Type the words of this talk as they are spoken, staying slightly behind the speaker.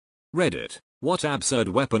Reddit, what absurd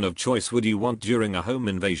weapon of choice would you want during a home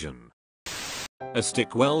invasion? A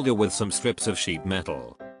stick welder with some strips of sheet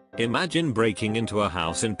metal. Imagine breaking into a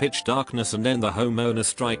house in pitch darkness and then the homeowner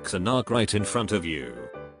strikes an arc right in front of you.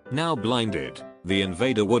 Now blinded, the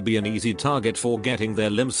invader would be an easy target for getting their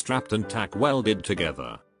limbs strapped and tack welded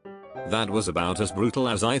together. That was about as brutal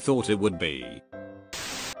as I thought it would be.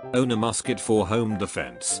 Own a musket for home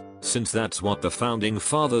defense, since that's what the founding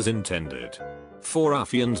fathers intended. 4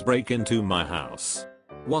 ruffians break into my house.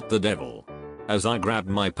 What the devil? As I grab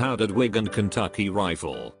my powdered wig and Kentucky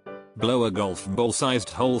rifle, blow a golf ball sized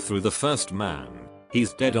hole through the first man,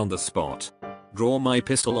 he's dead on the spot. Draw my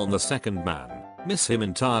pistol on the second man, miss him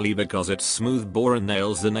entirely because its smooth bore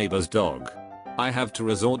nails the neighbor's dog. I have to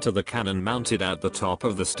resort to the cannon mounted at the top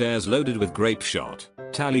of the stairs loaded with grape shot.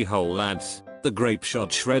 Tally ho lads, the grape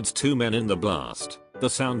shot shreds 2 men in the blast. The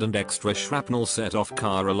sound and extra shrapnel set off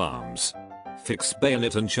car alarms. Fix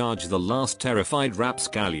bayonet and charge the last terrified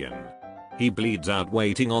rapscallion. He bleeds out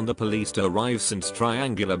waiting on the police to arrive since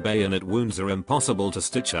triangular bayonet wounds are impossible to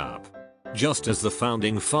stitch up. Just as the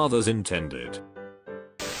founding fathers intended.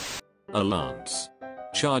 A lance.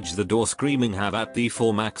 Charge the door screaming have at thee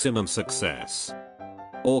for maximum success.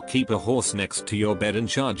 Or keep a horse next to your bed and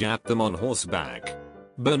charge at them on horseback.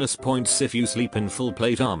 Bonus points if you sleep in full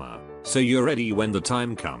plate armor, so you're ready when the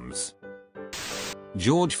time comes.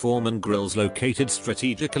 George Foreman grills located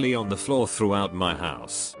strategically on the floor throughout my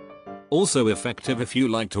house. Also effective if you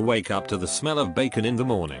like to wake up to the smell of bacon in the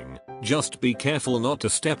morning. Just be careful not to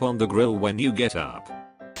step on the grill when you get up.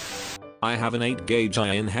 I have an 8 gauge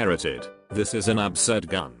I inherited. This is an absurd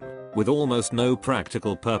gun, with almost no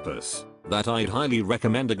practical purpose, that I'd highly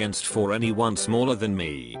recommend against for anyone smaller than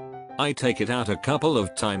me. I take it out a couple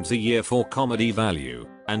of times a year for comedy value,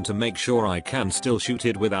 and to make sure I can still shoot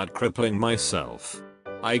it without crippling myself.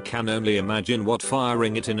 I can only imagine what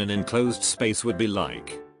firing it in an enclosed space would be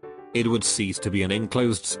like. It would cease to be an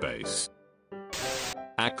enclosed space.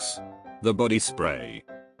 Axe. The body spray.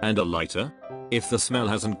 And a lighter? If the smell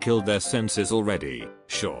hasn't killed their senses already,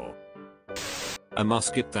 sure. A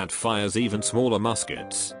musket that fires even smaller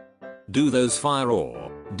muskets. Do those fire,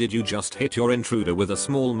 or did you just hit your intruder with a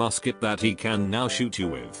small musket that he can now shoot you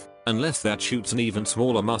with? Unless that shoots an even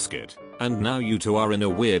smaller musket, and now you two are in a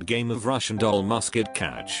weird game of Russian doll musket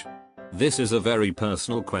catch. This is a very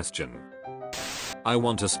personal question. I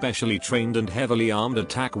want a specially trained and heavily armed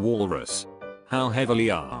attack walrus. How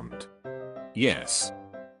heavily armed? Yes.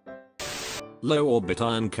 Low orbit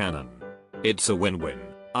iron cannon. It's a win-win.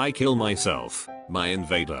 I kill myself, my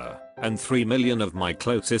invader, and 3 million of my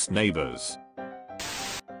closest neighbors.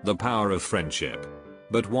 The power of friendship.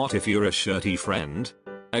 But what if you're a shirty friend?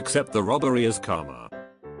 Accept the robbery as karma.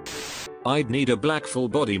 I'd need a black full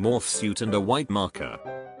body morph suit and a white marker.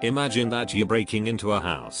 Imagine that you're breaking into a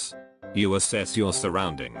house. You assess your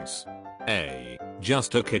surroundings. A.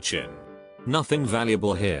 Just a kitchen. Nothing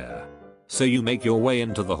valuable here. So you make your way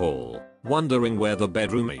into the hall, wondering where the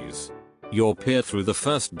bedroom is. You peer through the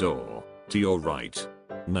first door. To your right.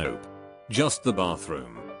 Nope. Just the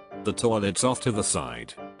bathroom. The toilet's off to the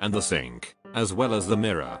side, and the sink, as well as the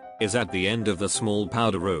mirror, is at the end of the small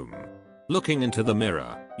powder room. Looking into the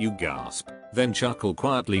mirror, you gasp, then chuckle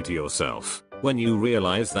quietly to yourself, when you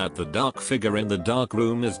realize that the dark figure in the dark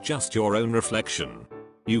room is just your own reflection.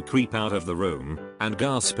 You creep out of the room, and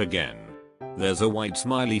gasp again. There's a white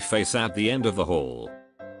smiley face at the end of the hall.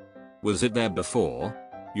 Was it there before?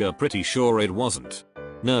 You're pretty sure it wasn't.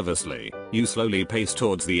 Nervously, you slowly pace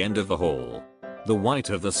towards the end of the hall. The white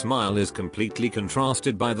of the smile is completely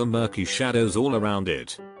contrasted by the murky shadows all around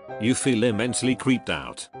it. You feel immensely creeped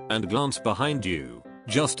out, and glance behind you,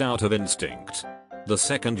 just out of instinct. The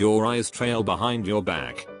second your eyes trail behind your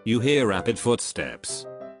back, you hear rapid footsteps.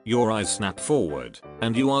 Your eyes snap forward,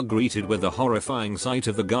 and you are greeted with the horrifying sight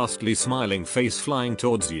of the ghastly smiling face flying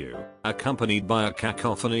towards you, accompanied by a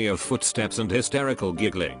cacophony of footsteps and hysterical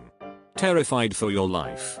giggling. Terrified for your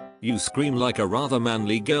life, you scream like a rather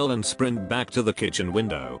manly girl and sprint back to the kitchen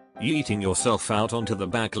window, yeeting yourself out onto the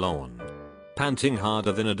back lawn. Panting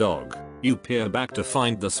harder than a dog, you peer back to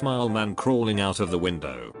find the smile man crawling out of the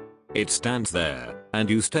window. It stands there, and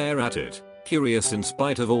you stare at it, curious in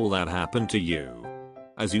spite of all that happened to you.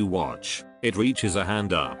 As you watch, it reaches a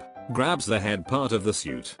hand up, grabs the head part of the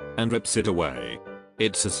suit, and rips it away.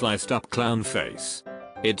 It's a sliced up clown face.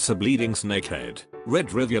 It's a bleeding snake head,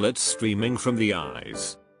 red rivulets streaming from the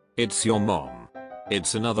eyes. It's your mom.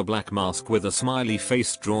 It's another black mask with a smiley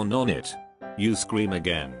face drawn on it. You scream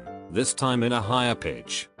again, this time in a higher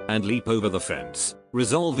pitch, and leap over the fence,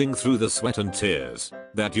 resolving through the sweat and tears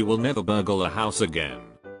that you will never burgle a house again.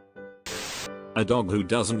 A dog who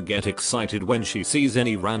doesn't get excited when she sees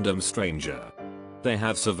any random stranger. They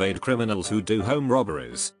have surveyed criminals who do home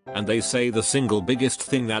robberies, and they say the single biggest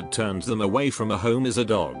thing that turns them away from a home is a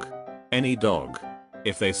dog. Any dog.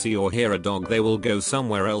 If they see or hear a dog, they will go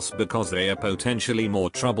somewhere else because they are potentially more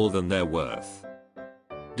trouble than they're worth.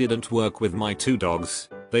 Didn't work with my 2 dogs.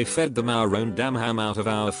 They fed them our own damn ham out of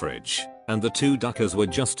our fridge, and the 2 duckers were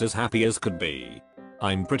just as happy as could be.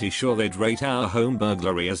 I'm pretty sure they'd rate our home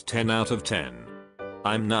burglary as 10 out of 10.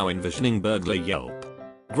 I'm now envisioning burglar Yelp.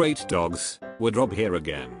 Great dogs, would rob here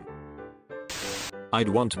again. I'd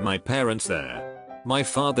want my parents there. My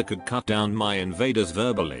father could cut down my invaders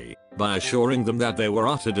verbally by assuring them that there were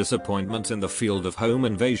utter disappointments in the field of home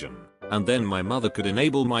invasion, and then my mother could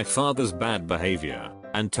enable my father's bad behavior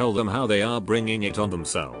and tell them how they are bringing it on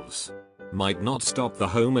themselves. Might not stop the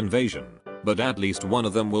home invasion, but at least one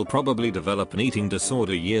of them will probably develop an eating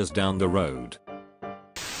disorder years down the road.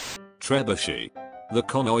 Trebuchet. The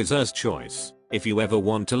connoisseur's choice, if you ever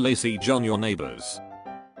want to lay siege on your neighbors.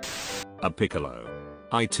 A piccolo.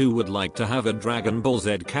 I too would like to have a Dragon Ball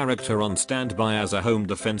Z character on standby as a home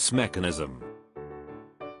defense mechanism.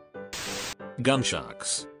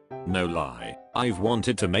 Gunsharks. No lie, I've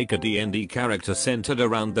wanted to make a D&D character centered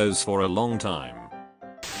around those for a long time.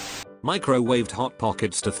 Microwaved Hot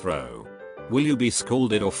Pockets to throw. Will you be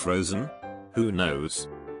scalded or frozen? Who knows?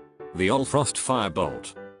 The Allfrost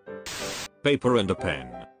Firebolt. Paper and a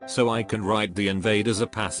pen, so I can write the invaders a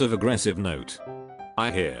passive-aggressive note. I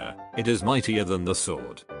hear, it is mightier than the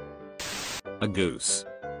sword. A goose.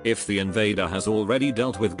 If the invader has already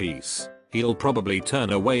dealt with geese, he'll probably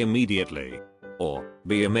turn away immediately. Or,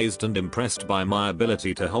 be amazed and impressed by my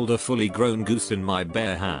ability to hold a fully grown goose in my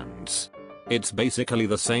bare hands. It's basically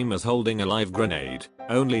the same as holding a live grenade,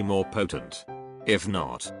 only more potent. If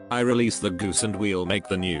not, I release the goose and we'll make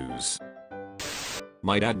the news.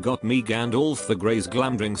 My dad got me Gandalf the Grey's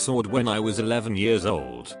Glamdring sword when I was 11 years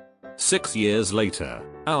old. 6 years later,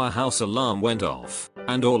 our house alarm went off,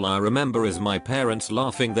 and all I remember is my parents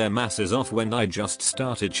laughing their masses off when I just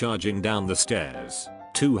started charging down the stairs,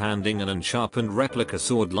 two-handing an unsharpened replica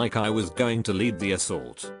sword like I was going to lead the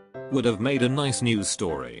assault. Would have made a nice news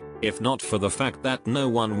story, if not for the fact that no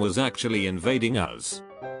one was actually invading us.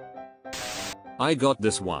 I got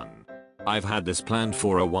this one. I've had this planned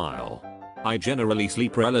for a while. I generally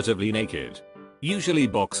sleep relatively naked. Usually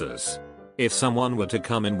boxers. If someone were to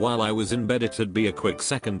come in while I was in bed, it'd be a quick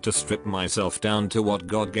second to strip myself down to what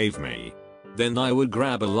God gave me. Then I would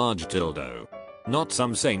grab a large dildo. Not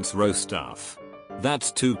some Saints Row stuff.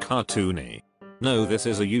 That's too cartoony. No, this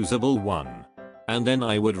is a usable one. And then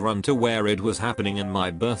I would run to where it was happening in my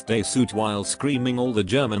birthday suit while screaming all the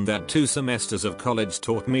German that 2 semesters of college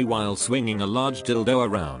taught me while swinging a large dildo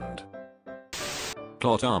around.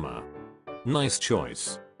 Plot armor. Nice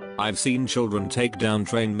choice. I've seen children take down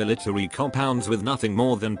trained military compounds with nothing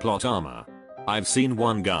more than plot armor. I've seen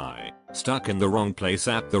one guy, stuck in the wrong place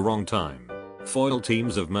at the wrong time, foil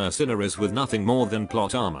teams of mercenaries with nothing more than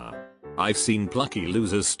plot armor. I've seen plucky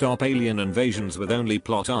losers stop alien invasions with only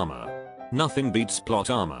plot armor. Nothing beats plot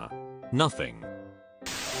armor. Nothing.